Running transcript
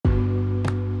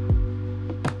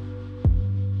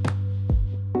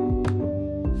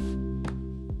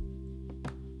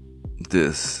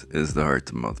This is the Heart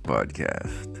to Mouth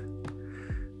podcast.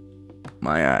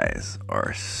 My eyes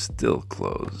are still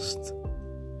closed,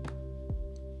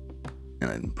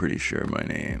 and I'm pretty sure my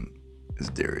name is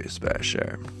Darius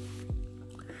Bashar.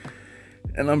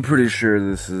 And I'm pretty sure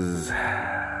this is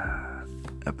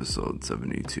episode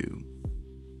 72.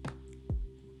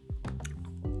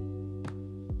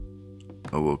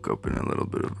 I woke up in a little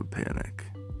bit of a panic.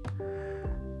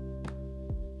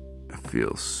 I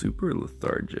feel super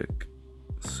lethargic,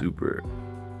 super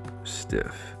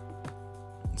stiff.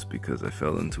 It's because I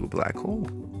fell into a black hole.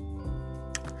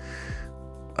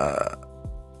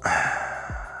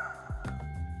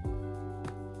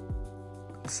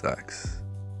 It sucks.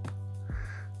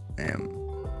 I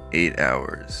am 8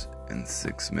 hours and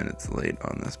 6 minutes late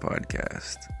on this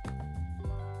podcast.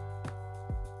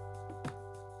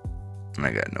 And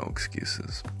I got no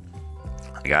excuses.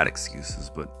 I got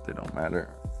excuses, but they don't matter.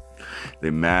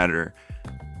 They matter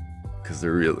because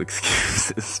they're real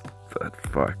excuses. But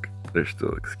fuck, they're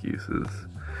still excuses.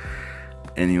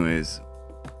 Anyways,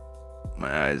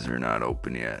 my eyes are not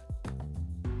open yet.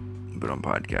 But I'm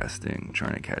podcasting,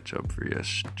 trying to catch up for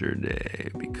yesterday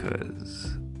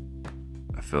because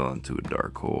I fell into a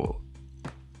dark hole.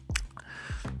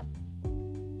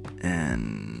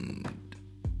 And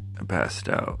I passed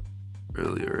out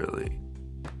really early.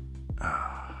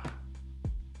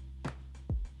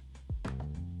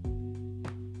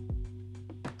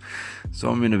 So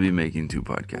I'm going to be making 2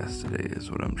 podcasts today is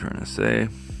what I'm trying to say.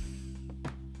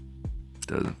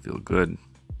 Doesn't feel good.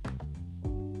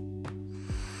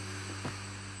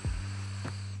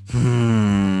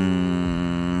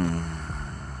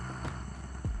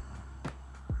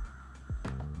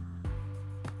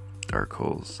 Dark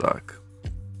holes suck.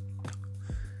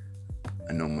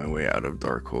 I know my way out of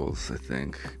dark holes, I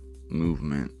think.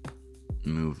 Movement.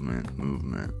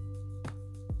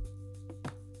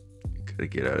 Gotta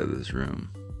get out of this room.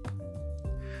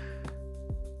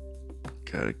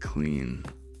 Gotta clean.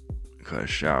 Gotta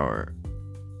shower.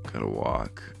 Gotta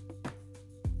walk.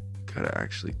 Gotta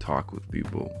actually talk with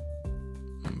people.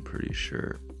 I'm pretty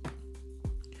sure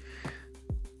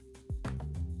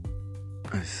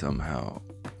I somehow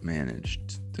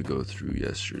managed to go through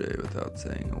yesterday without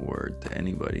saying a word to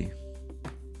anybody.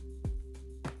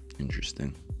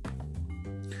 Interesting.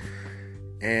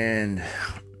 And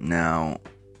now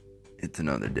it's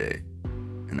another day,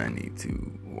 and I need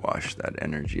to wash that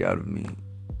energy out of me.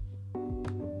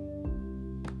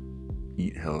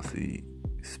 Eat healthy,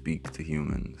 speak to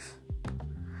humans,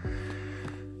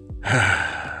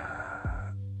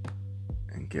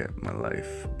 and get my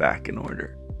life back in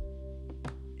order.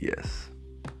 Yes,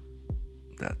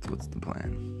 that's what's the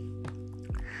plan.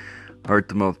 Heart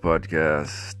to Mouth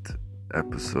Podcast,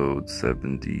 episode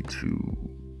 72.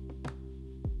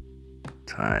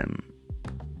 Time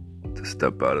to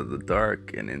step out of the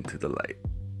dark and into the light.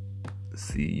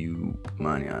 See you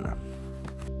mañana.